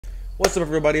What's up,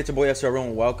 everybody? It's your boy FCR,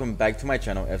 and welcome back to my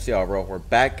channel, FCR. We're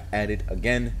back at it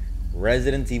again.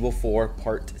 Resident Evil 4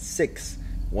 Part 6.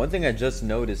 One thing I just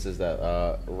noticed is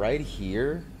that right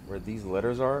here, where these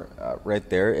letters are, right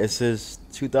there, it says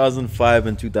 2005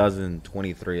 and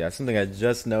 2023. That's something I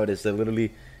just noticed. That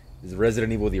literally is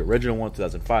Resident Evil, the original one,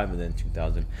 2005, and then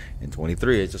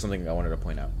 2023. It's just something I wanted to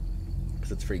point out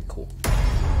because it's pretty cool.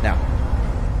 Now,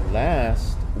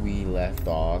 last we left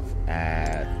off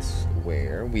at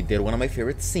where we did one of my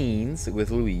favorite scenes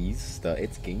with Louise, the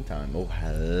It's Game Time. Oh,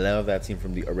 I love that scene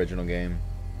from the original game.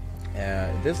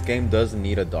 This game does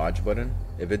need a dodge button.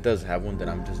 If it does have one, then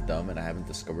I'm just dumb and I haven't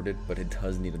discovered it, but it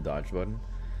does need a dodge button.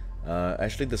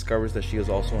 Ashley discovers that she is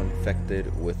also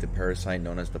infected with the parasite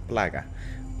known as the Plaga,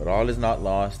 but all is not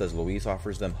lost as Louise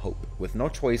offers them hope. With no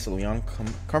choice, Leon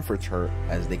comforts her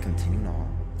as they continue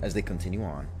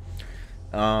on.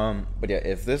 But yeah,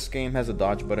 if this game has a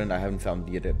dodge button, I haven't found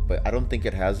it, but I don't think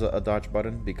it has a dodge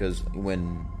button, because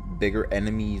when bigger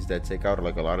enemies that take out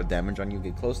like a lot of damage on you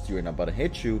get close to you and about to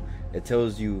hit you, it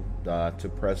tells you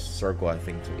to press circle, I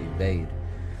think, to evade.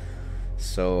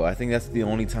 So I think that's the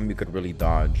only time you could really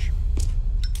dodge.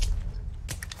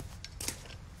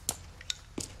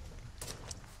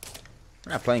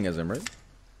 We're not playing as him, right?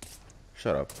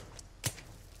 Shut up.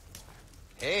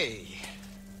 Hey,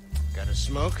 got a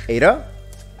smoke? Ada?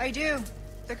 I do.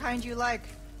 The kind you like.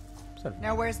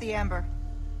 Now where's the amber?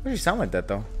 Why does she sound like that,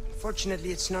 though? Fortunately,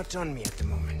 it's not on me at the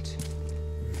moment.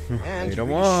 And Ada you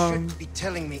won. should be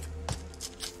telling me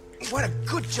what a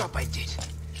good job I did.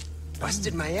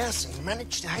 Busted my ass and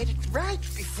managed to hide it right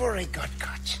before I got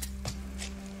caught.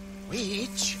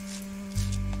 Which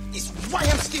is why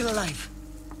I'm still alive.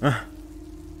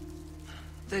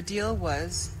 The deal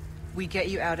was, we get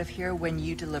you out of here when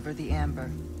you deliver the amber.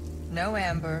 No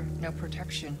amber, no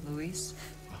protection, Luis.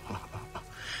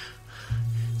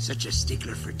 Such a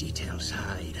stickler for details,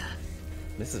 Ida.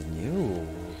 This is new.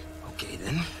 Okay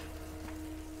then.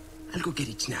 I'll go get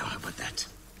it now, how about that?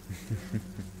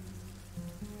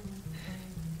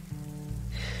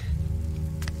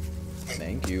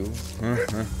 Thank you.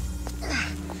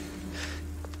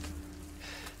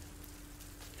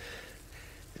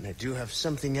 And I do have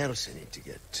something else I need to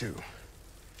get too.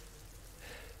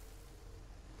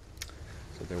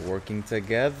 So they're working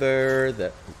together.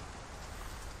 That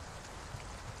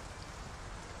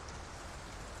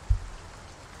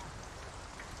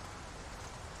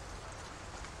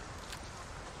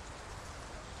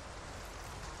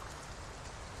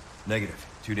Negative.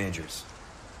 Too dangerous.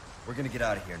 We're gonna get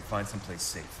out of here and find someplace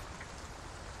safe.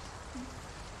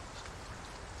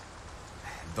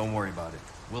 Don't worry about it.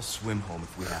 We'll swim home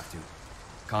if we have to.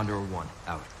 Condor 1,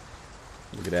 out.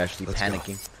 look at Ashley Let's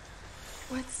panicking.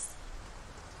 go.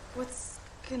 What's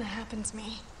gonna happen to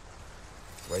me?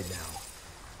 Right now,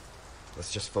 let's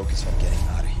just focus on getting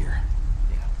out of here.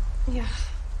 Yeah,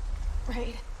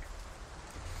 right.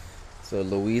 So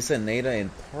Luisa and Nada in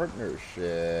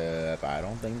partnership. I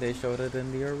don't think they showed it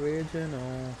in the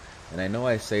original. And I know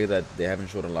I say that they haven't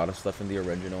showed a lot of stuff in the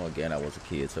original. Again, I was a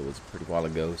kid, so it was a pretty while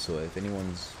ago. So if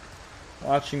anyone's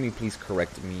watching me, please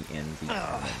correct me in the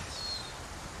comments.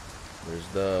 There's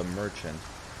the merchant.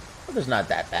 Well, there's not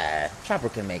that bad. Chopper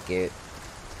can make it.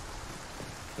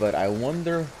 But I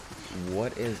wonder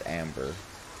what is Amber.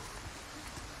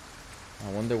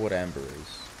 I wonder what Amber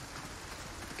is.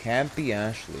 Can't be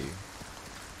Ashley.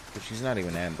 But she's not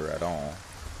even Amber at all.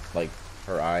 Like,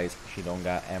 her eyes, she don't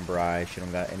got amber eyes. She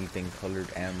don't got anything colored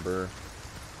amber.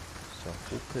 So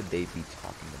who could they be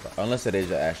talking about? Unless it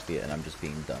is Ashley and I'm just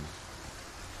being dumb.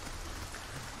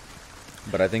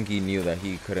 But I think he knew that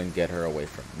he couldn't get her away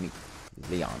from me.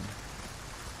 Leon.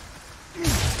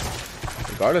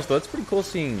 Regardless, though, it's pretty cool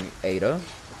seeing Ada.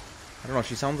 I don't know,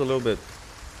 she sounds a little bit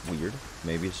weird.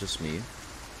 Maybe it's just me.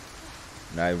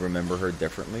 And I remember her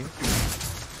differently.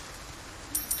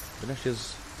 But no, she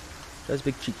has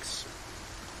big cheeks.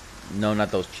 No,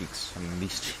 not those cheeks. I mean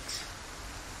these cheeks.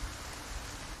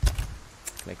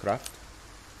 Can I craft?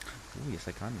 Oh, yes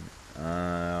I can.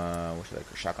 What should I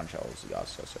craft? Shotgun shells.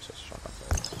 Yes, shotgun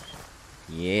shells.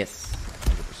 Yes.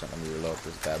 100%. Let me reload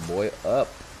this bad boy up.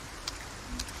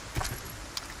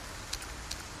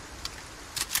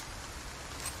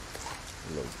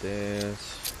 Reload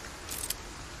this.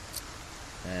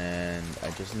 And I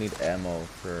just need ammo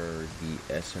for the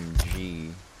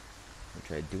SMG,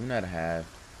 which I do not have.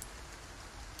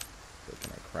 What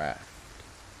can I craft?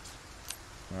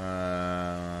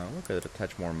 Look, I could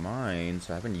attach more mines.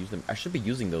 I haven't used them. I should be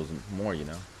using those more, you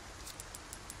know.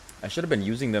 I should have been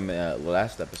using them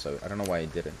last episode. I don't know why I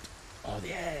didn't. Oh,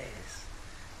 yes.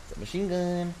 It's a machine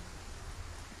gun.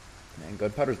 Man,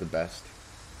 gunpowder's the best.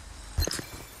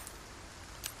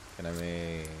 Can I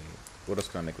make... What else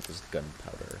can I make with this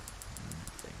gunpowder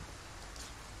thing?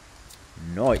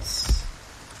 Nice.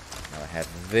 Now I have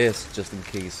this just in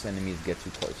case enemies get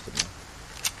too close to me.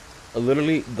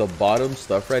 Literally, the bottom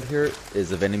stuff right here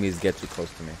is if enemies get too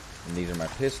close to me. And these are my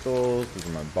pistols, these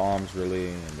are my bombs, really,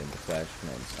 and then the flash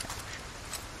grenades.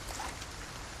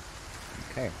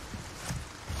 Okay.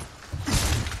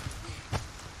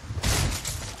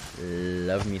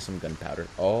 Love me some gunpowder.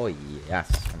 Oh, yes.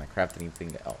 Can I craft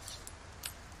anything else?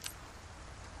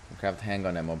 I can craft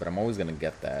handgun ammo, but I'm always going to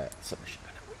get that submachine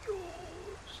gun ammo.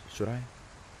 Should I?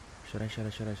 Should I?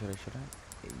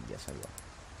 Yes, I will.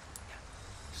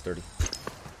 It's 30.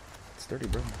 It's 30,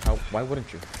 bro. Why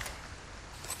wouldn't you?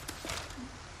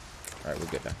 Alright, we're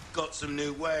good now. Got some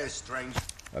new wares, stranger.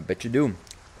 I bet you do.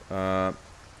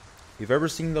 You've ever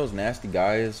seen those nasty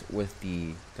guys with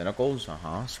the tentacles,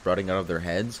 sprouting out of their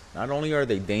heads? Not only are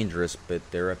they dangerous,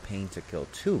 but they're a pain to kill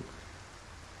too.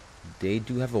 They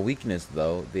do have a weakness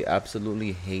though. They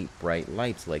absolutely hate bright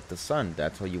lights like the sun.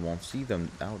 That's why you won't see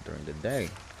them out during the day.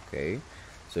 Okay?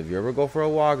 So if you ever go for a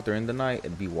walk during the night,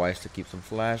 it'd be wise to keep some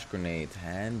flash grenades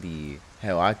handy.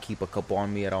 Hell, I keep a couple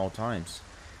on me at all times.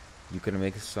 You can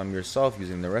make some yourself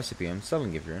using the recipe I'm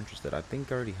selling if you're interested. I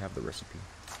think I already have the recipe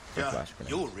for flash grenades.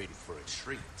 You're ready for a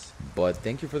treat. But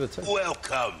thank you for the tip.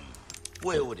 Welcome.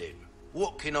 Well then,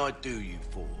 what can I do you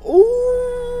for?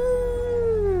 Ooh.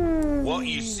 What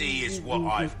you see is what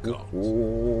I've got.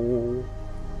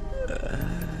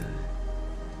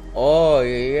 Oh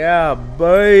yeah,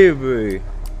 baby.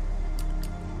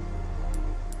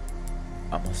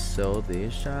 I'ma sell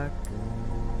this shotgun.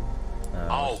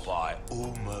 I'll buy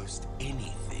almost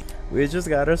anything. We just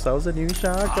got ourselves a new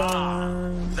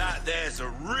shotgun. That there's a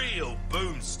real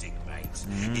boomstick, mate.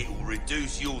 It will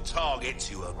reduce your target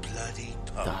to a bloody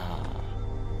pulp.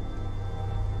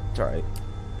 It's alright.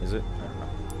 Is it? I don't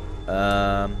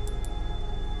know.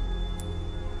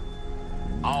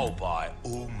 I'll buy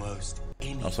almost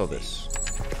anything. I'll sell this.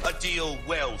 A deal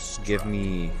well struck. Give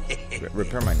me...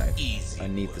 repair my knife. Easy I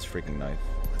need this freaking knife.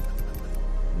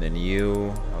 And then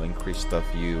you... I'll increase stuff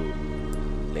you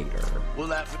later. We'll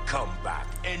have to come back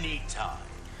anytime.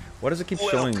 Why does it keep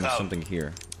showing something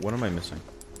here? What am I missing?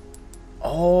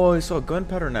 Oh, I saw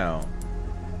gunpowder now.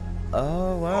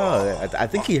 Oh, wow. I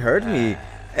think he heard me.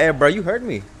 Hey, bro, you heard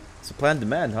me. Supply and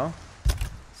demand, huh?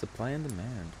 Supply and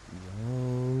demand.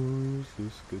 Yo,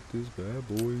 let's get this bad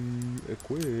boy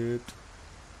equipped.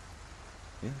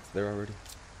 Yeah, it's there already.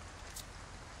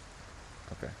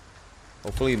 Okay.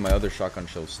 Hopefully my other shotgun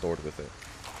shell's stored with it.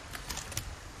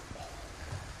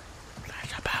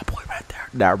 There's a bad boy right there.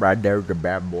 That right there is the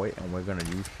bad boy, and we're gonna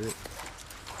use it.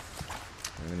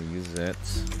 We're gonna use it.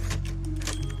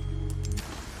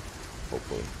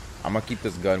 Hopefully. I'm gonna keep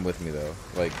this gun with me though,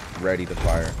 like ready to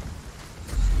fire.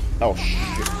 Oh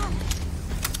shit.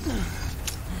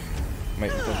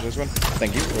 Wait, this one?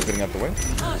 Thank you for getting out the way.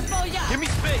 Give me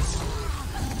space.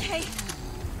 Okay.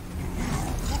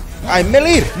 I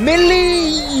melee!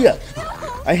 Melee!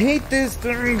 I hate this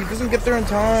thing. It doesn't get there in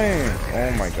time.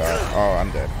 Oh my god. Oh, I'm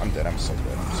dead. I'm dead. I'm so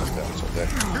dead. I'm so dead. I'm so dead.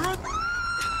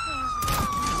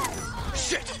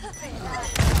 Shit.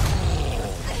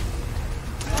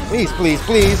 Please, please,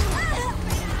 please.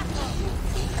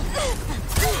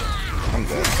 I'm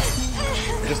dead.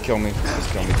 Just kill me. Just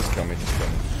kill me. Just kill me. Just kill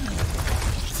me.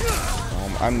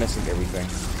 I'm missing everything.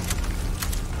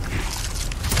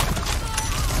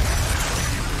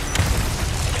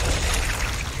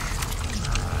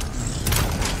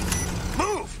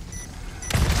 Move.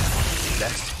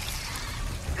 Next.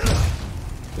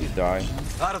 Please die.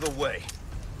 Out of the way.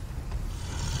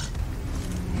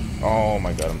 Oh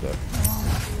my god, I'm dead.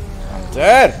 I'm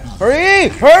dead! Hurry!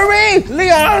 Hurry!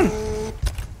 Leon!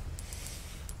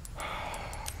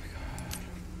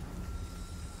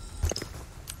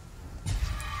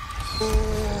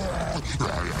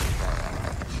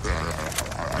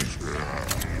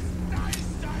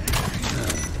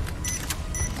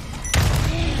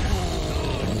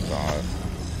 God.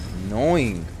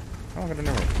 Annoying. How am I gonna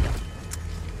know?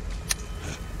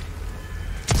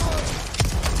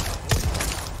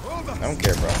 I don't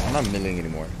care, bro. I'm not milling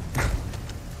anymore.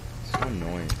 So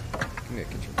annoying. Give me a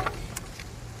kitchen.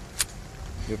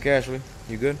 You okay, Ashley?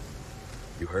 You good?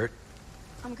 You hurt?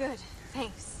 I'm good.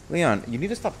 Thanks. Leon, you need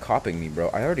to stop copying me, bro.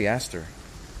 I already asked her.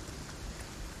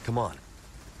 Come on.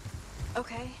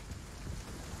 Okay.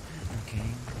 Okay.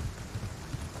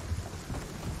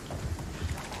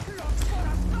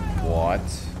 What?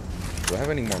 Do I have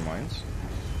any more mines?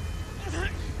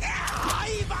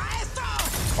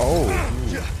 Oh,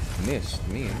 you missed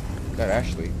me. Got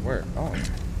Ashley. Where? Oh.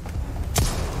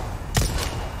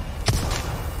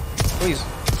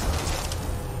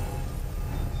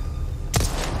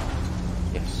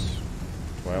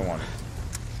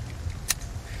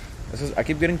 I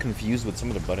keep getting confused with some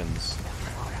of the buttons.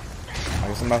 I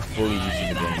guess I'm not fully used to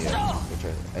the game yet, which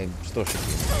I still should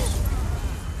be.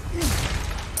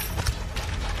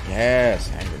 Yes,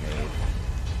 hand grenade.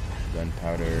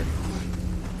 Gunpowder.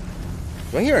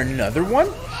 Do I hear another one?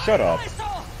 Shut up.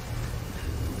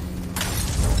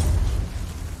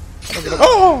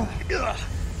 Oh!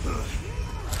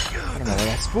 I don't know why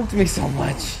that spooked me so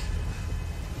much.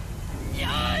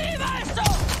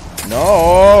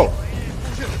 No!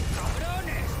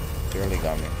 Barely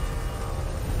got me.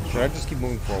 Should I just keep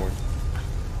moving forward?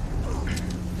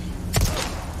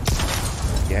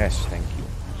 Yes, thank you.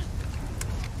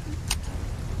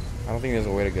 I don't think there's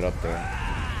a way to get up there.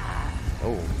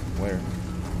 Oh, where?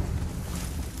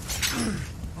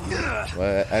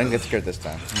 Well, I didn't get scared this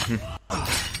time. I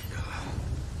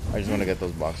just want to get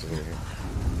those boxes over here.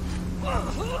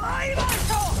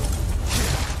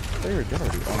 They were good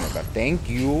already. Oh my god, thank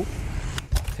you.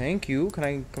 Thank you. Can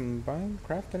I combine,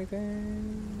 craft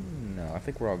anything? No, I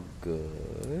think we're all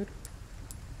good.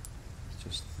 It's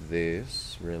just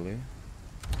this, really.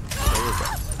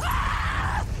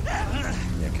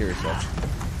 Yeah, kill yourself.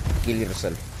 Kill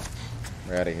yourself.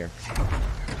 We're out of here.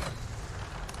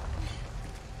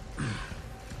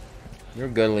 You're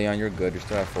good, Leon. You're good. You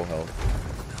still have full health.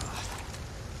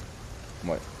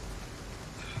 What?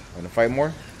 Wanna fight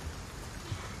more?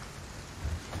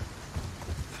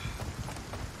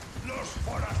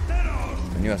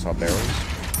 I knew I saw barrels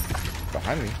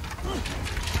behind me.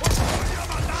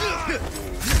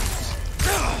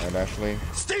 Alright, Ashley.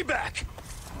 Stay back.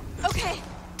 Okay.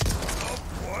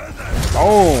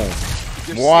 Oh!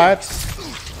 What?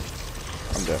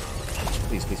 I'm dead.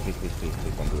 Please, please, please, please, please,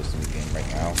 please don't do this to me again right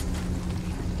now.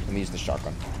 Let me use the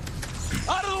shotgun.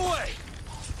 Out of the way.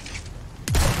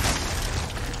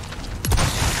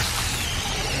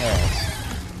 Yes.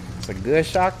 It's a good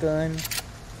shotgun.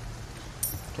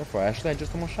 Careful, Ashley, I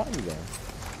just almost shot you there.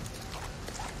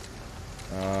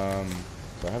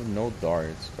 So I have no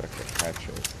darts, but I can attach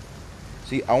it.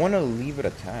 See, I want to leave it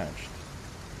attached.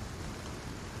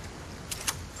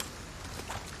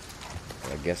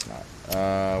 But I guess not.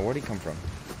 Where'd he come from?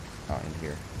 Oh, in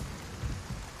here.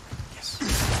 Yes.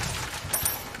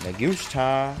 Me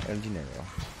gusta el dinero.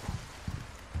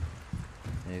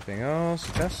 Anything else?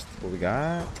 Chest? What we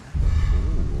got? Ooh.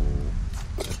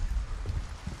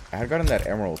 I had gotten that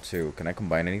emerald too. Can I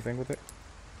combine anything with it?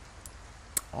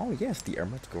 Oh yes, the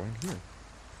emeralds go in here.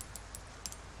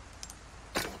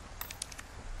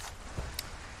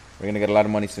 We're gonna get a lot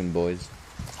of money soon, boys.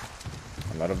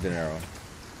 A lot of dinero.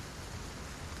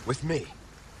 With me.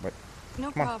 What?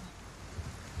 No Come on. problem.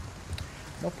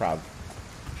 No problem.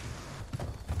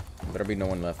 Better be no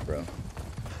one left, bro.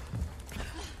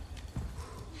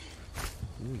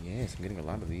 Ooh, yes, I'm getting a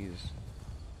lot of these.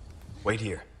 Wait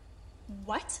here.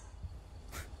 What?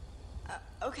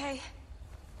 Okay.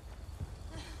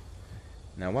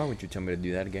 Now, why would you tell me to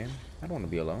do that again? I don't want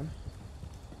to be alone.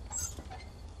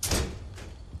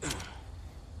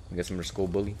 I guess I'm your school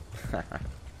bully.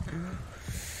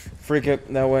 Freak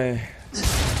it that way. I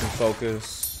can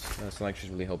focus. It's not like she's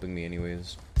really helping me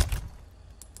anyways.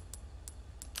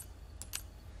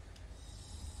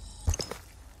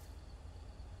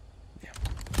 Yeah.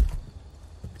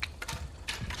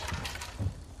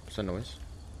 What's that noise?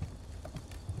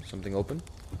 Something open?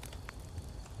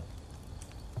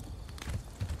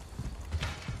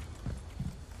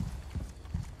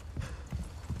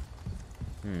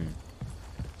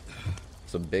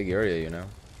 It's a big area, you know.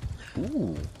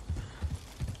 Ooh.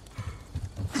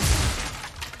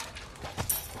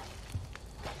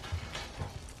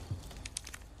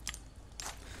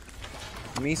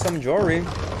 Give me some jewelry.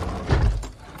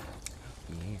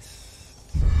 Yes.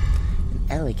 An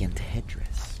elegant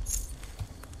headdress.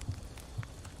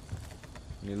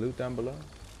 Any loot down below?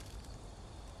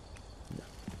 No.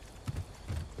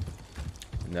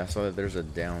 And I saw that there's a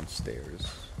downstairs.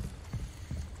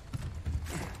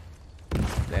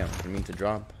 Damn, I didn't mean to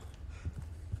drop.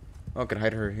 Oh, I could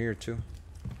hide her here too.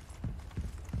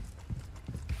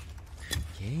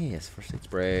 Yes, first aid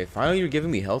spray. Finally, you're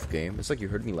giving me health, game. It's like you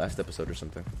heard me last episode or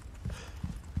something.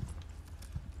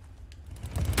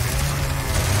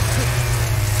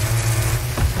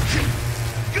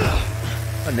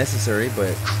 Unnecessary,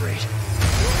 but great.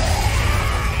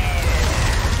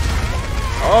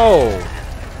 Oh!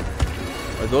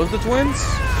 Are those the twins?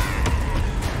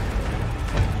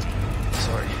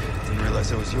 Sorry, didn't realize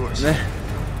that was yours. I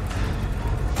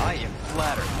am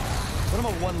flattered. But I'm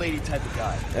a one-lady type of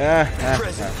guy.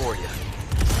 Present for you.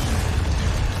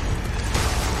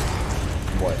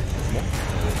 What?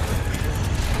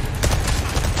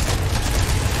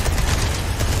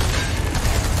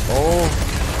 Oh.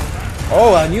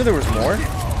 Oh, I knew there was more.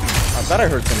 I thought I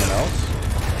heard someone else.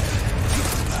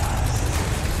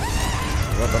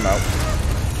 Well, I'm out.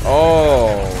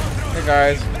 Oh, hey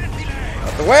guys.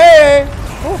 Out the way!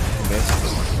 Oh,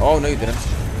 missed. Oh, no, you didn't.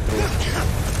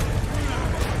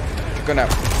 Go now.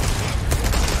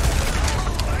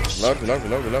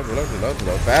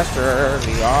 Reload. Faster,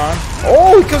 Leon.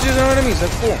 Oh, he kills his own enemies.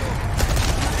 That's cool.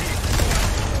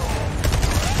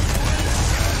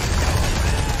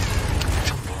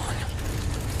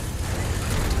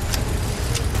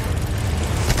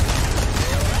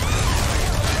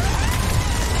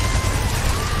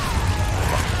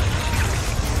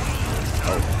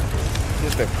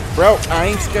 Bro, I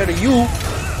ain't scared of you.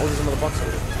 Oh, there's another box over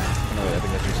there. No, I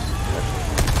think that's just...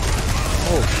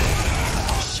 Oh,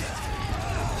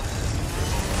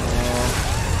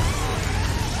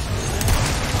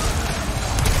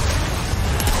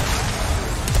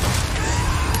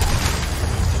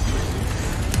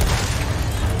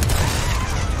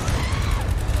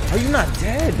 shit. Are you not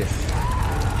dead?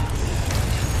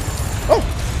 Oh!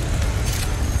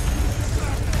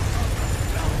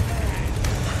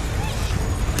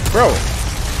 Bro,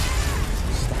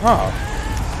 stop.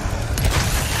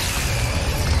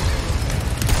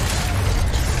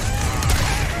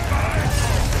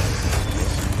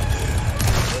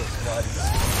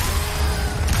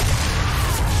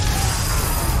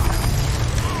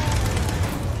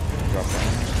 Drop down.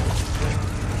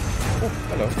 Oh,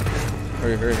 hello.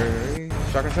 Hurry.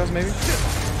 Shotgun shells, maybe?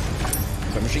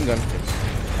 Machine gun.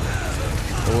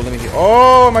 Oh, let me get.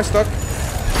 Oh, am I stuck?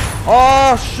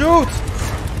 Oh, shoot!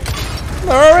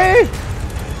 Hurry!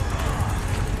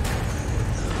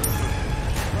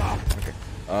 Okay.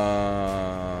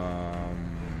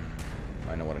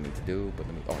 I know what I need to do, but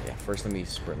let me. Oh yeah. First, let me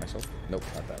spray myself. Nope,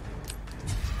 not that.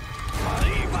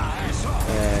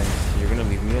 And you're gonna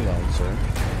leave me alone, sir.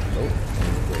 Nope.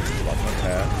 Block my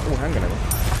path. Oh, handgun ammo.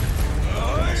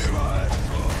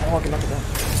 Oh, I can knock it down.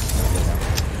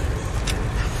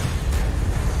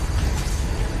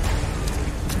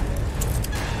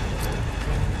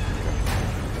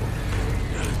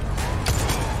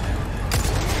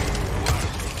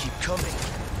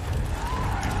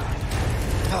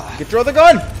 Get your other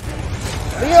gun! Leon!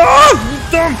 You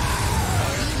dumb!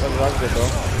 That was good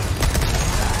though.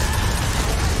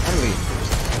 I'm leaving.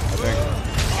 I think.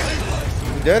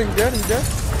 He dead?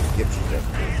 Yep, she's dead.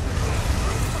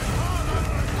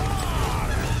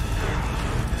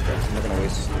 Okay, I'm not gonna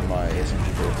waste my SMG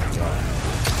bullet.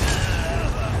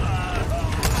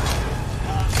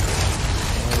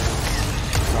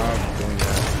 Not doing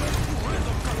that.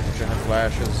 I should have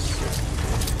flashes.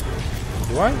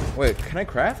 Do I? Wait, can I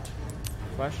craft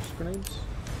flash grenades?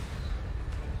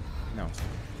 No.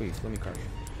 Please, let me craft.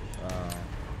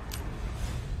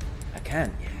 I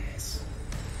can. Yes.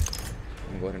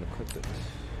 Let me go ahead and equip it.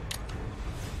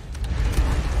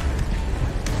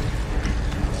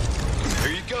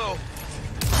 Here you go.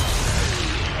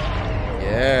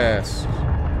 Yes.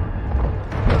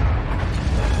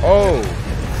 Oh!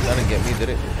 That didn't get me, did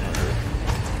it?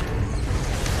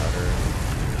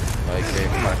 Like, hey,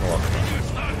 come on, I can walk around.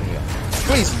 Yeah.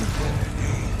 Please!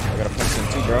 I gotta punch him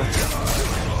too, bro.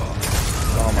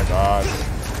 Oh my god. I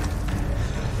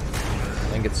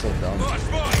think it's so dumb.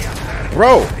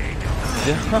 Bro!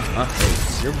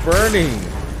 You're burning!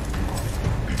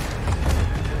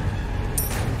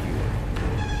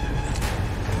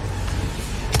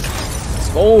 Let's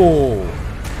go!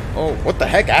 Oh, what the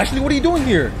heck? Ashley, what are you doing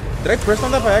here? Did I press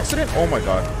on that by accident? Oh my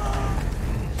god.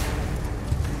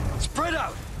 Spread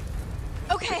out!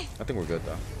 Okay. I think we're good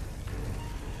though.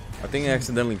 I think I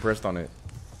accidentally pressed on it.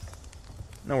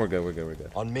 No, we're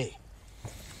good. On me.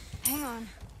 Hang on.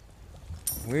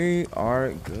 We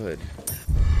are good.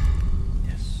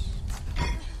 Yes.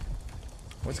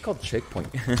 What's it called? Checkpoint.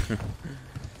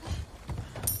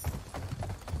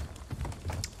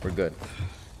 We're good.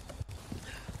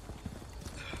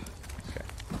 Okay.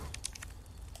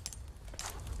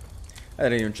 I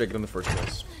didn't even check it in the first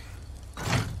place.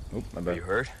 Oop, my Are bad. you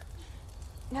hurt?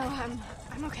 No,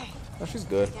 I'm okay. Oh, she's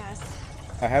good. Yes.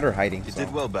 I had her hiding. You So.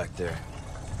 did well back there.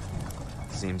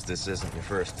 Seems this isn't your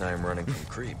first time running from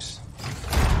creeps.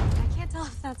 I can't tell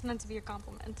if that's meant to be a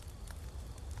compliment.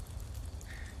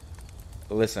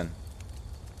 Listen,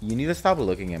 you need to stop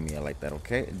looking at me like that,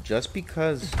 okay? Just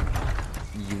because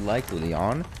you like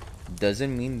Leon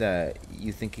doesn't mean that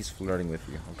you think he's flirting with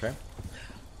you, okay?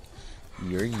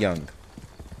 You're young.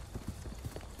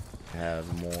 Have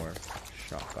more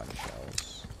shotgun shells.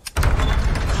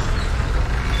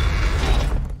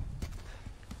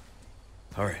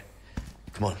 All right,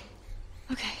 come on.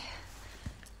 Okay.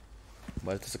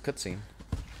 But it's a cutscene.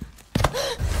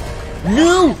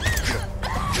 No!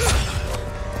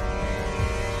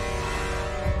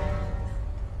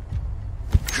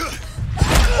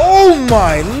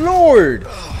 my lord!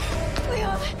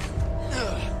 Leon.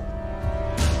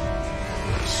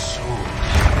 Soul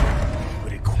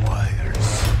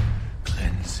requires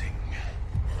cleansing.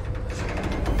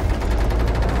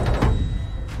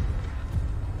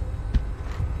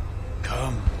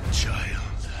 Come,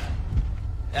 child.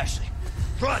 Ashley,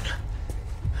 run!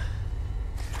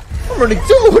 I'm running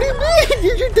too. What do you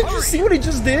mean? Did you see what he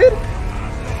just did?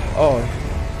 Oh.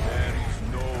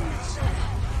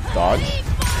 Dodge.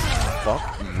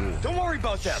 Fuck you. Don't worry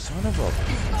about that. Son of a.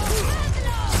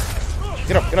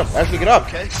 Get up, Ashley, get up.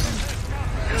 Okay.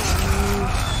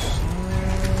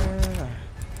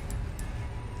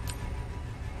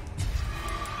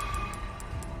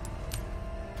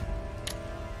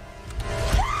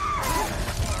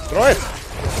 Throw it.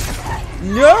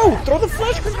 No, throw the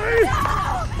flash grenade.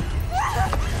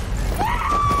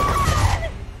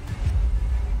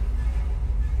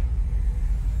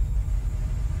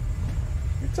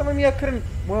 You're telling me I couldn't?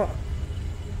 Well,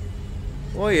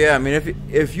 yeah. I mean,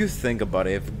 if you think about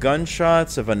it, if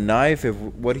gunshots, if a knife, if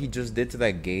what he just did to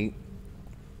that gate,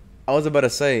 I was about to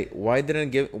say, why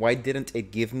didn't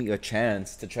it give me a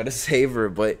chance to try to save her?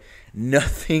 But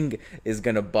nothing is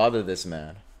gonna bother this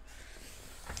man.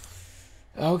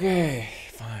 Okay,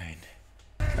 fine.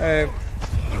 Hey,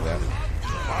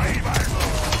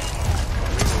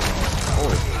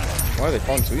 oh, why are they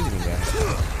falling so easy to me, man?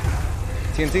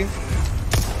 TNT?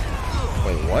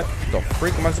 Wait, what? What the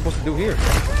freak am I supposed to do here?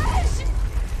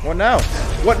 What now?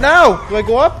 What now? Do I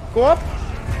go up? Go up?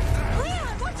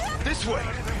 This way.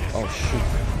 Oh shoot!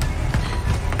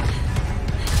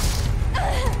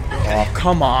 Oh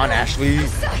come on, Ashley! Uh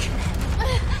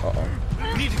oh.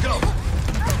 Need to go.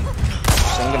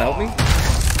 Someone gonna help me?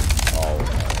 Oh.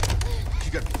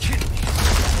 You gotta be kidding me.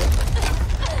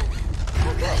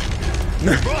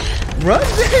 Run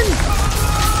then!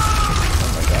 Oh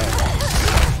my god.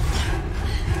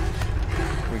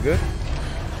 We good?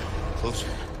 Closer.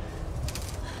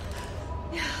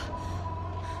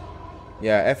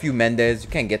 Yeah, F you, Mendez. You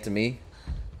can't get to me.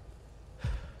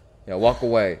 Yeah, walk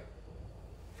away.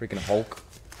 Freaking Hulk.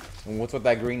 And what's with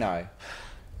that green eye?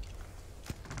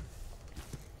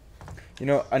 You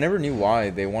know, I never knew why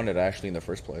they wanted Ashley in the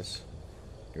first place.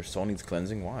 Your soul needs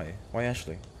cleansing? Why? Why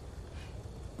Ashley?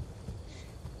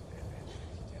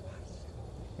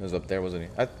 He was up there, wasn't he?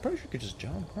 I'm pretty sure he could just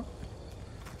jump, huh?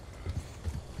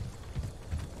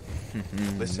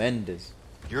 Listen, Mendes.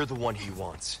 you're the one he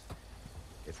wants.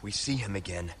 If we see him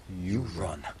again, you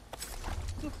run.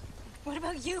 What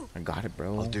about you? I got it,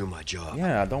 bro. I'll do my job.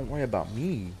 Yeah, don't worry about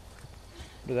me.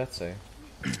 What did that say?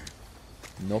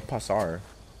 No pasar.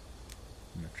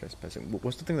 No trespassing.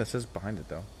 What's the thing that says behind it,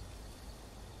 though?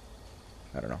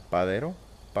 I don't know. Padero?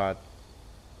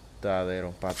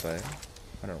 Patadero. Patadero.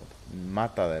 I don't know.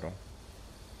 Matadero.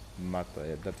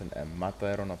 Matadero. That's an M.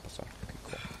 Matadero, no pasar. Okay,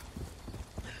 cool.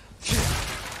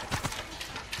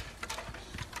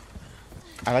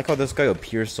 I like how this guy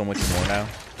appears so much more now.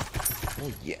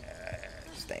 Oh, yes.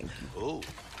 Thank you. Oh,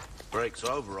 break's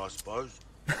over, I suppose.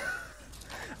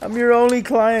 I'm your only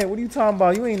client. What are you talking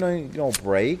about? You ain't you don't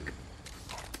break.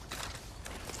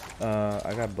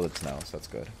 I got bullets now, so that's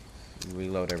good.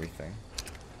 Reload everything.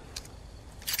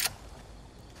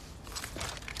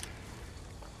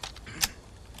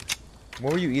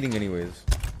 What were you eating anyways?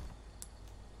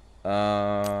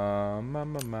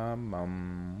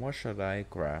 What should I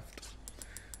craft?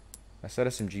 I said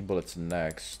SMG bullets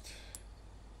next.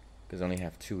 Because I only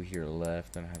have 2 here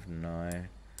left, and I have 9.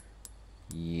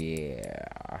 Yeah,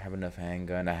 I have enough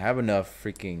handgun. I have enough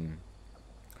freaking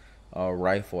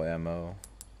rifle ammo.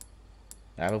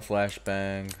 I have a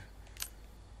flashbang.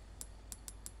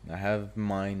 I have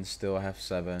mine still. I have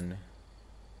 7.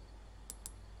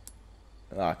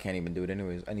 Oh, I can't even do it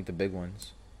anyways. I need the big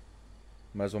ones.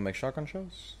 Might as well make shotgun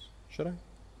shells. Should I?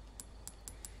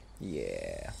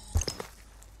 Yeah.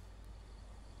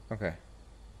 Okay.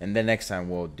 And then next time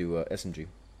we'll do a SMG.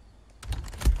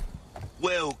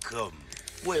 Welcome.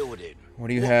 Well then. What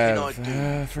do you Can have? I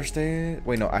do? First aid?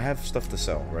 Wait, no. I have stuff to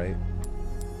sell, right?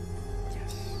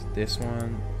 Yes. This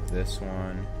one. This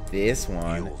one. This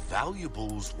one. Your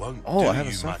valuables won't Oh, do I have a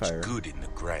you much sapphire. good in the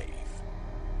grave.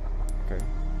 Okay.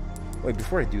 Wait,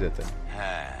 before I do that then.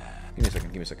 Ah. Give me a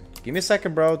second. Give me a second. Give me a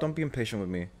second, bro. Don't be impatient with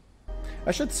me.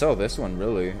 I should sell this one,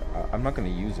 really. I'm not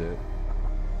going to use it.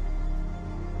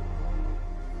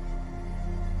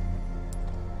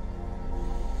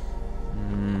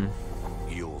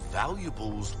 Your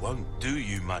valuables won't do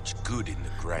you much good in the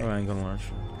grave. Oh, I ain't gonna launch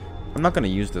it. I'm not gonna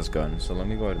use this gun, so let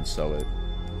me go ahead and sell it.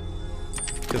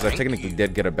 Because I technically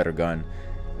did get a better gun.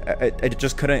 I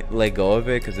just couldn't let go of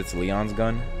it because it's Leon's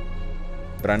gun.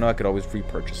 But I know I could always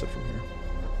repurchase it from here.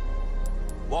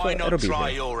 Why It'll not be try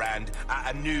here. your hand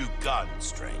at a new gun,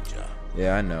 stranger?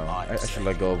 Yeah, I know. I should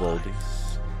let go of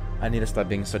oldies. I need to stop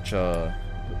being such a...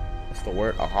 What's the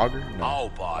word? A hogger? No. I'll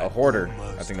buy A hoarder.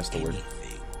 almost I think that's the word.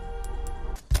 anything.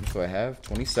 So I have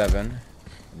 27.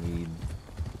 Need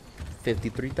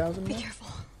 53,000 Be more? careful.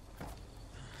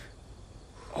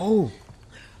 Oh!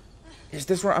 Is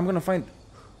this where I'm gonna find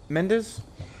Mendez?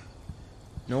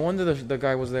 No wonder the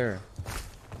guy was there.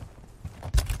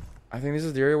 I think this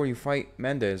is the area where you fight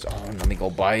Mendez. Oh, let me go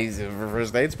buy his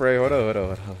first aid spray. Hold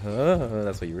on.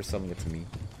 That's what you were selling it to me.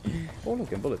 Oh, look,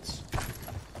 and bullets.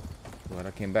 Glad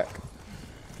I came back.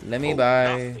 Let me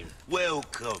buy... Nothing.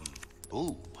 Welcome.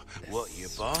 Ooh, what you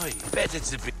buy? Better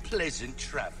to be pleasant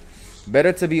travel.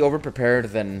 Better to be over-prepared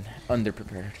than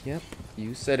under-prepared. Yep,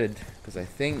 you said it. Because I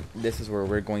think this is where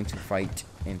we're going to fight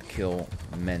and kill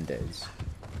Mendez.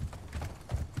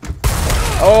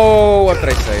 Oh, what did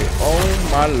I say? Oh,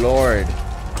 my lord.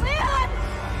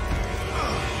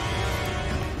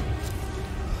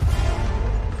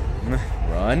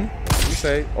 Run. What do you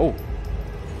say? Oh.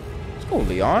 Let's go,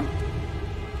 Leon.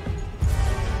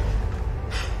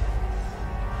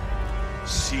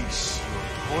 Cease your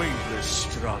pointless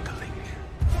struggling.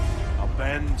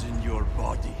 Abandon your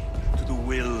body to the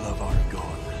will of our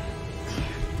God.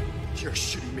 You're a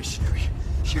shitty missionary.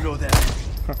 You know that.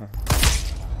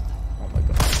 Oh my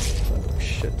god. Oh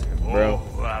shit, bro.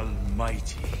 Oh,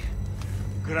 Almighty.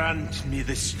 Grant me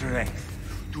the strength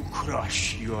to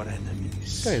crush your enemies.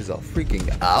 This guy is a freaking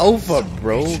alpha,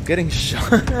 bro. Getting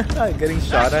shot, getting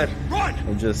shot at,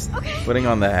 and just putting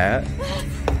on the hat.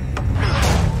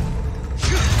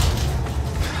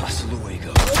 Hasta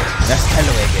luego. That's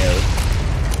hella go.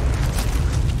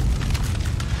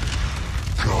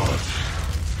 God,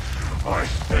 I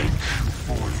thank you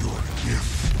for your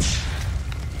gift.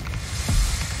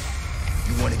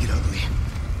 You want to get ugly?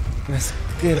 Let's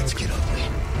get Let's get ugly.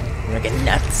 We're gonna get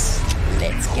nuts.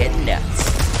 Let's get nuts.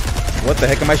 What the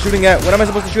heck am I shooting at? What am I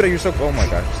supposed to shoot at? You're so... Oh my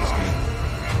gosh.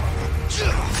 This is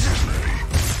me.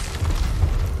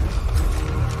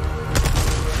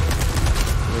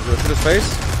 Go to his face.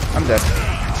 I'm dead.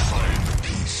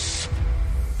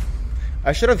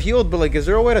 I should have healed, but like, is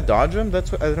there a way to dodge him?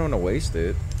 That's what I don't want to waste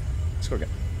it. Let's go again.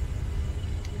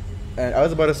 And I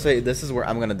was about to say, this is where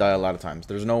I'm gonna die a lot of times.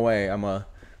 There's no way I'm a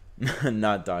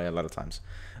not die a lot of times.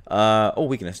 Oh,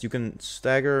 weakness. You can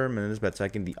stagger Menendez by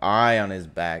attacking the eye on his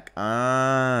back.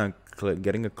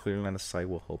 Getting a clear line of sight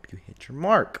will help you hit your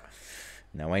mark.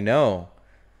 Now I know.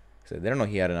 So they don't know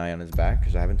he had an eye on his back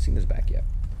because I haven't seen his back yet.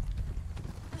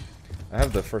 I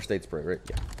have the first aid spray, right?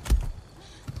 Yeah.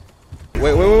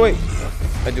 Wait.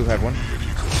 I do have one.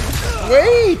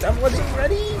 Wait! I wasn't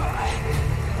ready!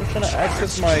 I was trying to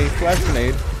access my flash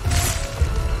grenade.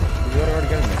 You already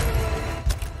got in there.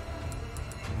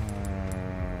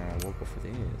 We'll go for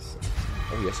this.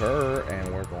 Oh, yes, sir.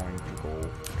 And we're going to go...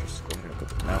 Just go ahead and put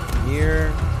the map in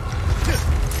here.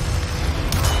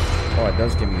 Oh, it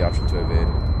does give me the option to evade.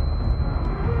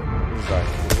 Who's that?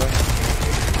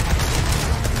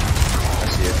 I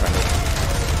see it, kind of.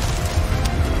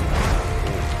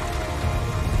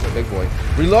 It's a big boy.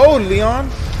 Reload, Leon!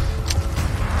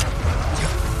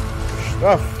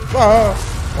 Stuff.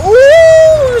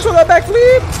 Ooh! You saw that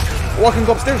backflip! Oh, I can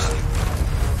go upstairs.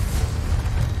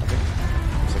 Okay.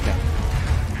 Yes, I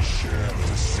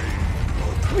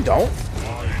can. We don't.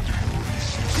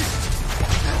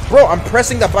 Bro, I'm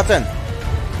pressing the button. Oh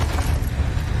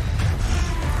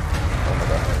my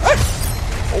god. Ah!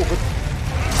 Oh,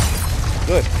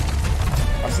 good.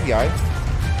 I see the eye.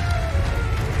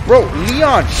 Bro,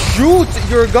 Leon, shoot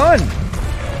your gun.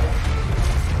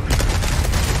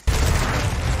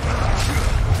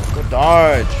 Good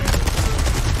dodge.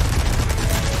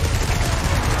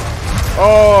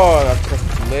 Oh, that's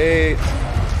pressed too late.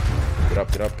 Get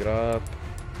up, get up, get up.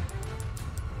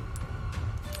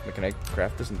 Can I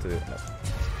craft this into... No.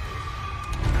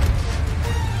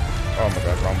 Oh my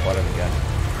god, wrong button again.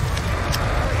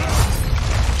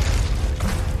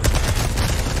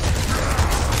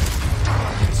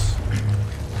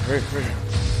 Hurry.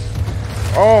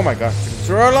 Oh my gosh, took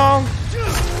too long.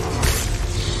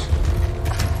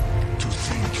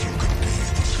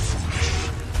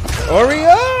 Hurry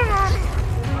up!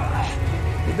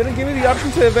 You didn't give me the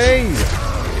option to evade.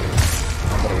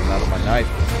 I'm gonna run out of my knife.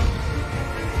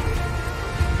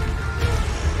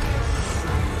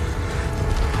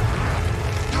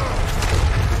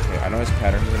 Okay, I know his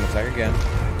pattern. He's gonna attack again.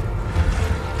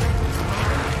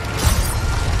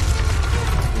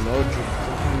 Load your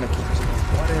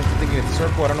why did I think it's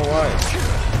circle? I don't know why.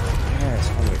 Yes,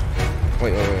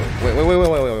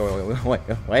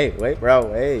 wait, bro.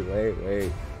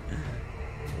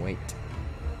 Wait.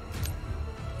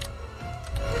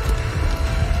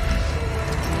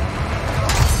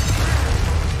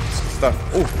 stuff.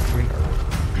 Oh, green herb.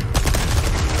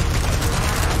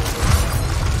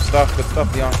 Good stuff,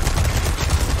 Leon.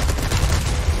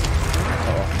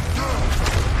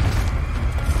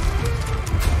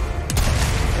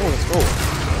 Oh, let's go.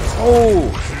 Oh!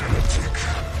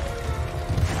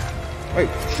 Wait,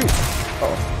 shoot.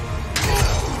 Uh-oh.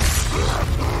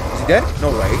 Is he dead? No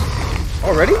way.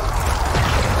 Already?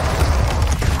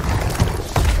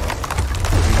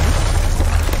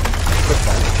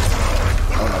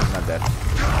 Oh no, he's not dead.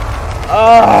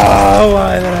 Oh,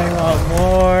 why did I want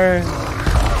more?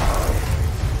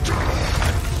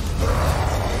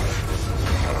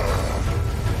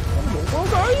 What in the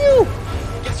world are you?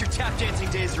 Guess your tap dancing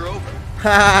days are over.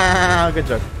 Ha! Good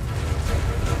joke.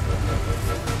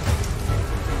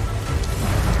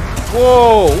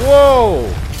 Whoa, whoa!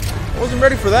 I wasn't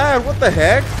ready for that. What the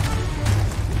heck?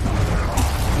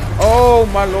 Oh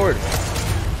my lord.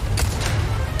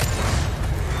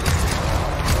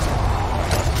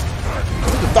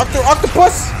 Dr.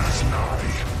 Octopus!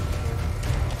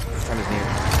 On his knee.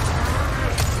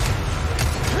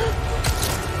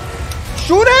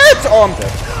 Shoot it! Oh, I'm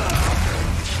dead.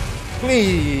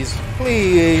 Please,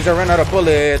 please, I ran out of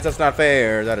bullets. That's not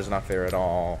fair. That is not fair at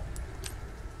all.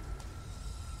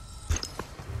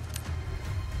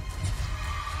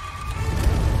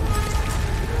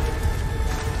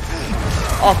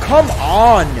 Oh, come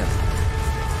on!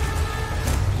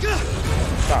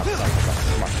 Stop, stop, stop,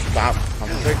 come on, stop.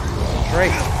 Concentrate,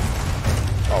 concentrate.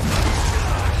 Oh.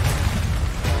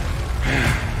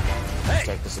 Let's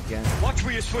start this again. Watch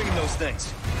where you're swinging those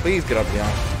things. Please get up,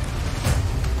 Leon.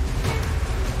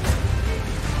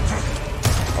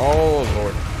 Oh,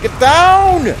 Lord. Get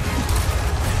down!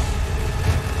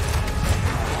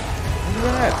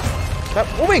 Where are you at? Stop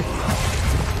moving!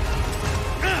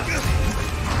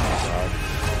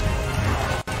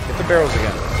 Get the barrels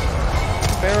again.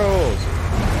 The barrels.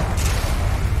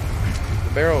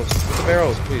 The barrels. Get the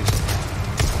barrels, please.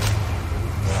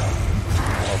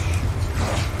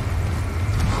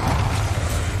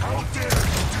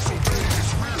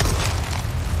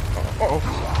 Uh-oh.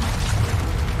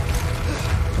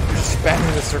 You're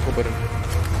spamming the circle button.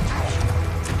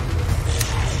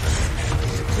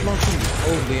 Too long to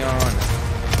hold, Leon.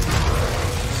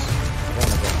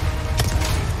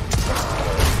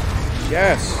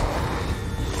 Yes.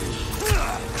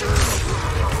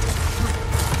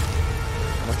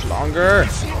 Much longer.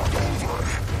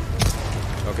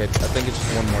 Okay, I think it's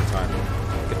just one more time.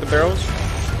 Get the barrels.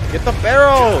 Get the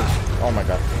barrels. Oh my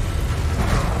god.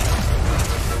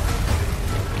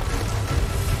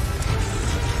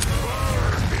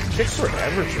 It takes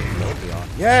forever to reload, Leon.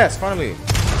 Yes, finally.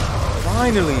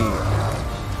 Finally.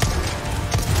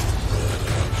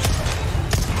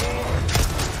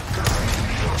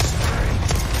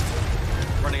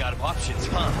 Running out of options,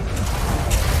 huh?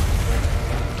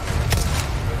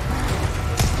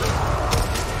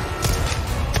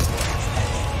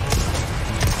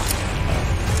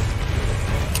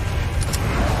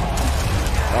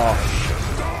 Oh,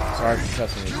 sorry for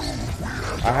testing you.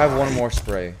 I have one more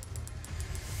spray.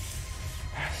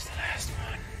 That's the last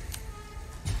one.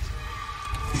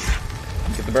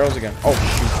 Get the barrels again. Oh,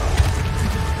 shoot.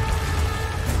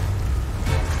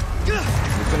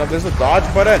 There's a dodge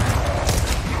button.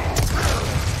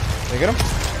 Can you get him?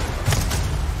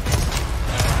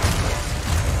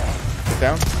 Get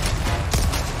down.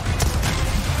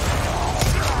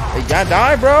 Hey, you gotta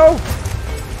die, bro.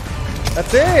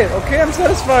 That's it. Okay, I'm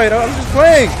satisfied. I'm just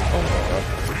playing. Oh my god.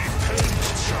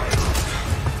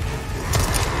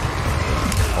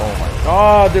 Oh my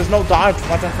god. There's no dodge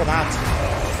button for that.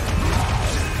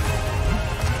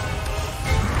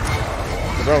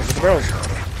 The barrels. The barrels.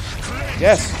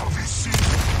 Yes.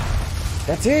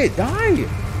 That's it. Die.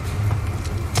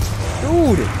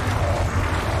 Dude.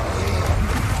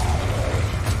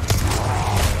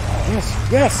 Yes.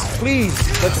 Yes. Please.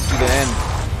 Let this be the end.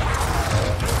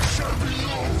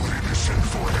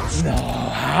 No.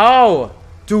 How?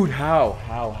 Dude, how?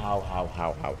 How?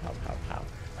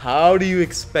 How do you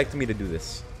expect me to do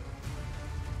this?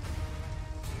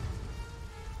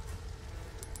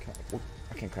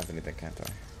 I can't craft anything, can't I?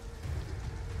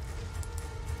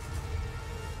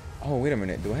 Oh, wait a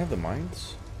minute. Do I have the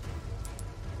mines?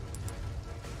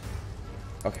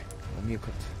 Okay, let me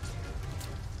equip.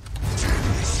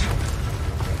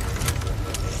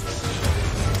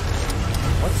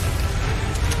 What?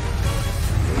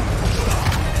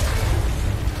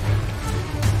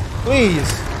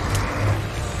 Please!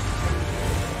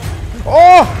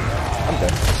 Oh! I'm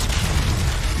dead.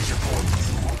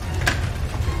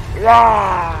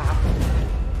 Rah!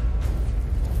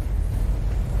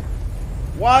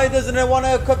 Why doesn't it want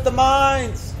to equip the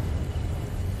mines?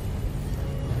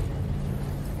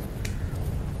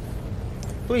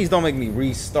 Please don't make me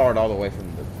restart all the way from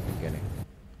the beginning.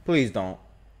 Please don't.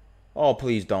 Oh,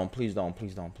 please don't. Please don't.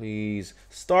 Please don't. Please.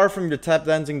 Start from your tap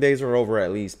dancing days are over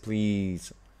at least.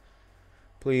 Please.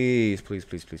 Please. Please.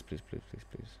 Please. Please. Please. Please. Please.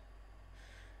 Please.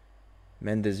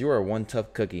 Mendez, you are one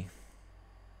tough cookie.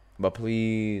 But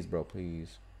please, bro.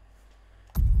 Please.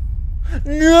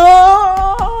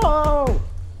 No!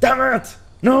 Damn it!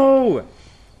 No!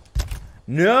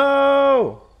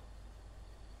 No!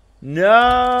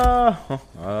 No!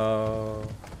 Oh.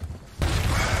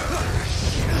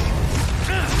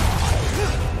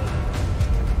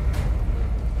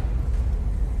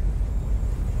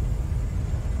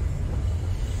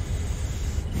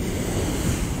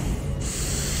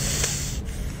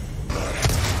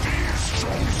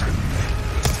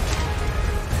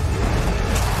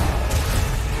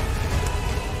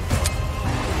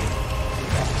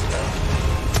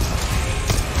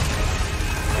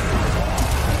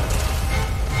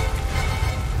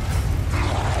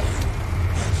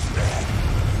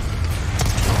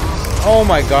 Oh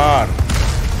my god.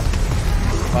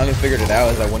 Finally figured it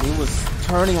out, is that when he was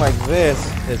turning like this,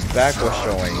 his back was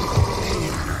showing.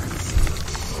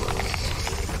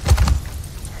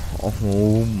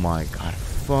 Oh my god.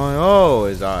 Fine. Oh,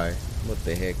 his eye. What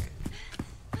the heck?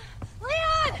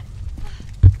 Leon!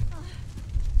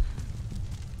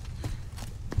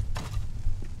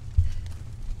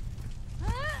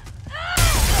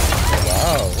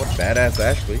 Wow, what badass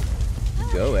Ashley.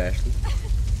 Go, Ashley.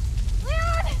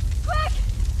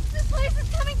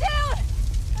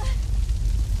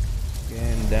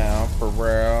 Down for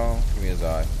real. Give me his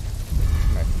eye.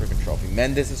 My freaking trophy.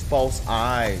 Mendez's false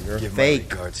eye. You're Give fake.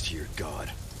 my regards to your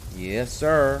god. Yes,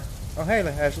 sir. Oh, hey,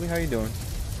 Ashley. How you doing?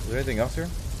 Is there anything else here?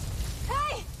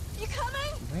 Hey! You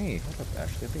coming? Hey, hold up,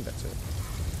 Ashley. I think that's it.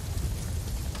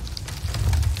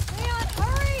 Leon,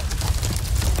 hurry!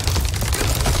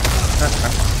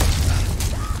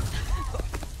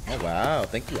 Oh, wow.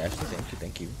 Thank you, Ashley. Thank you.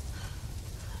 Thank you.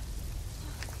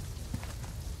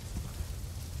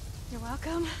 You're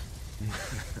welcome.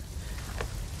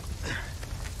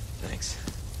 Thanks.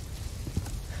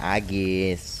 I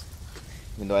guess.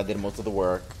 Even though I did most of the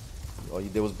work. All you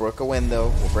did was break a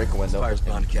window. We'll break a window. Fire's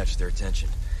bound to catch their attention.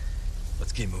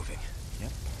 Let's keep moving.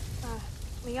 Yep.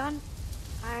 Leon,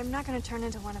 I'm not gonna turn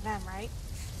into one of them, right?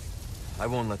 I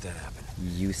won't let that happen.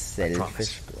 You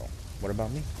selfish girl. What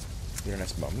about me? You didn't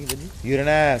ask about me, did you? You didn't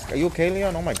ask. Are you okay,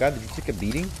 Leon? Oh my god, did you take a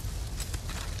beating?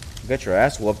 You got your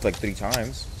ass whooped like 3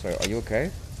 times. So are you okay?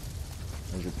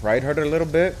 Was your pride hurt a little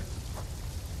bit?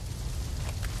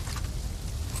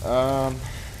 Okay,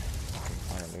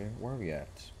 finally, where are we at?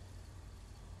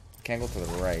 Can't go to the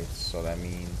right, so that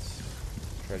means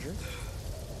treasure?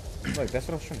 Look, that's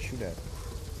what I was trying to shoot at.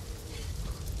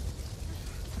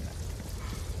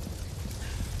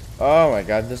 Oh my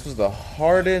god, this was the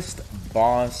hardest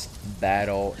boss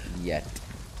battle yet.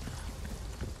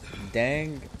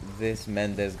 Dang this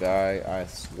Mendez guy, I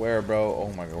swear, bro.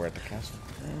 Oh my god, we're at the castle.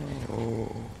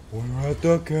 Oh, we're at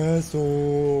the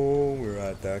castle. We're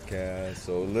at the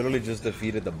castle. Literally just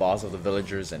defeated the boss of the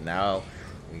villagers, and now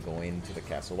we go into the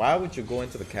castle. Why would you go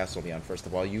into the castle, Leon? First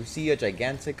of all, you see a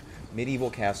gigantic medieval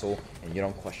castle, and you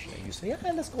don't question it. You say, yeah,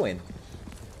 let's go in.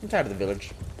 I'm tired of the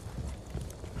village.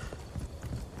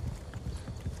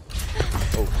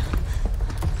 Oh.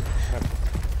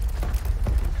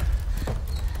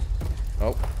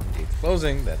 Oh, gate's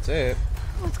closing. That's it.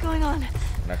 What's going on?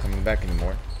 We're not coming back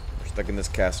anymore. We're stuck in this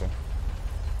castle.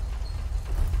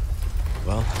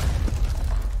 Well,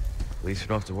 at least we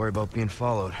don't have to worry about being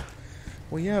followed.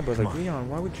 Well, yeah, but like, Leon,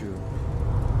 why would you?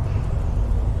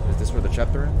 Is this where the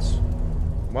chapter ends?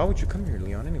 Why would you come here,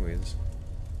 Leon, anyways?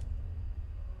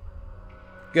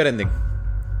 Good ending.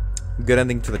 Good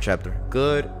ending to the chapter.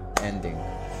 Good ending.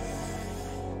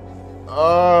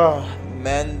 Oh,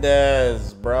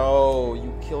 Mendez, bro.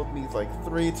 You killed me like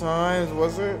 3 times,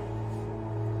 was it?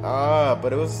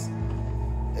 But it was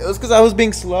because I was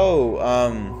being slow.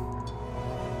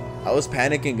 I was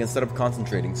panicking instead of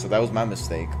concentrating, so that was my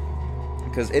mistake.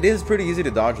 Because it is pretty easy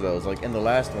to dodge those. Like in the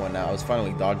last one, now I was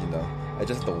finally dodging them. I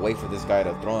just had to wait for this guy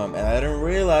to throw him, and I didn't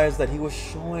realize that he was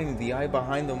showing the eye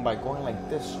behind him by going like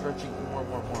this, stretching more,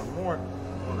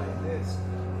 going like this.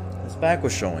 His back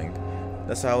was showing.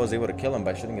 That's how I was able to kill him,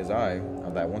 by shooting his eye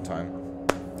on that one time.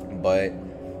 But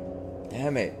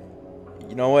damn it,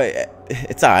 you know what?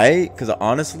 It's alright, because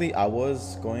honestly, I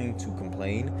was going to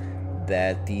complain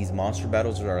that these monster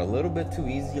battles are a little bit too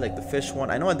easy. Like the fish one,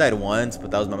 I know I died once,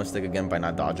 but that was my mistake again by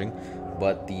not dodging.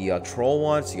 But the troll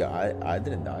ones, yeah, I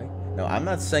didn't die. No, I'm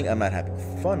not saying I'm not having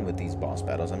fun with these boss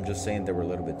battles. I'm just saying they were a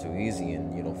little bit too easy.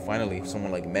 And, you know, finally,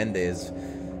 someone like Mendez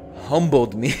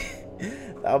humbled me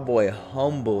That boy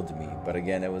humbled me. But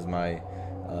again, it was my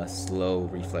slow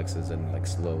reflexes and like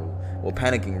well,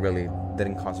 panicking really.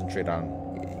 Didn't concentrate on.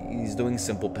 He's doing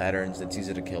simple patterns. It's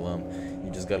easy to kill him.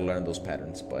 You just gotta learn those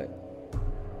patterns. But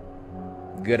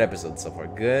good episode so far.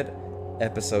 Good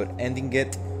episode. Ending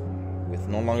it with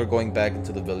no longer going back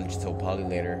into the village till probably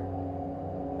later.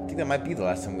 I think that might be the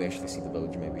last time we actually see the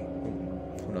village, maybe.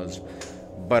 Who knows?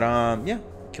 But yeah,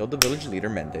 killed the village leader,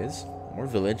 Mendez. More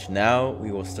village. Now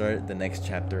we will start the next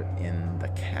chapter in the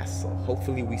castle.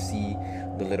 Hopefully we see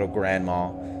the little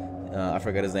grandma. I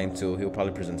forgot his name too. He'll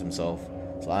probably present himself.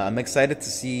 So I'm excited to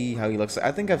see how he looks.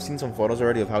 I think I've seen some photos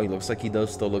already of how he looks like. He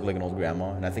does still look like an old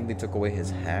grandma. And I think they took away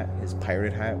his hat, his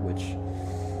pirate hat, which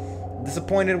I'm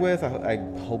disappointed with. I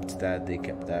hoped that they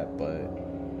kept that, but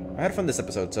I had fun this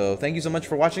episode. So thank you so much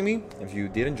for watching me. If you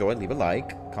did enjoy, leave a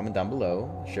like, comment down below,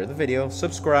 share the video,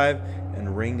 subscribe,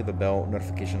 and ring the bell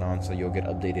notification on so you'll get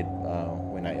updated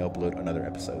when I upload another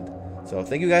episode. So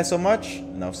thank you guys so much,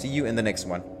 and I'll see you in the next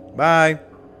one. Bye.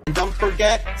 And don't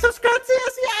forget, subscribe to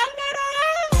us,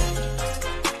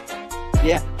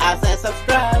 yeah, I said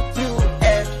subscribe to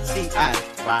FCI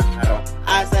Viral.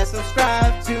 I said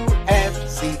subscribe to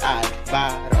FCI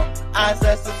Viral. I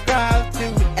said subscribe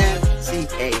to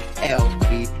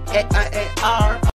FCALVAIAR.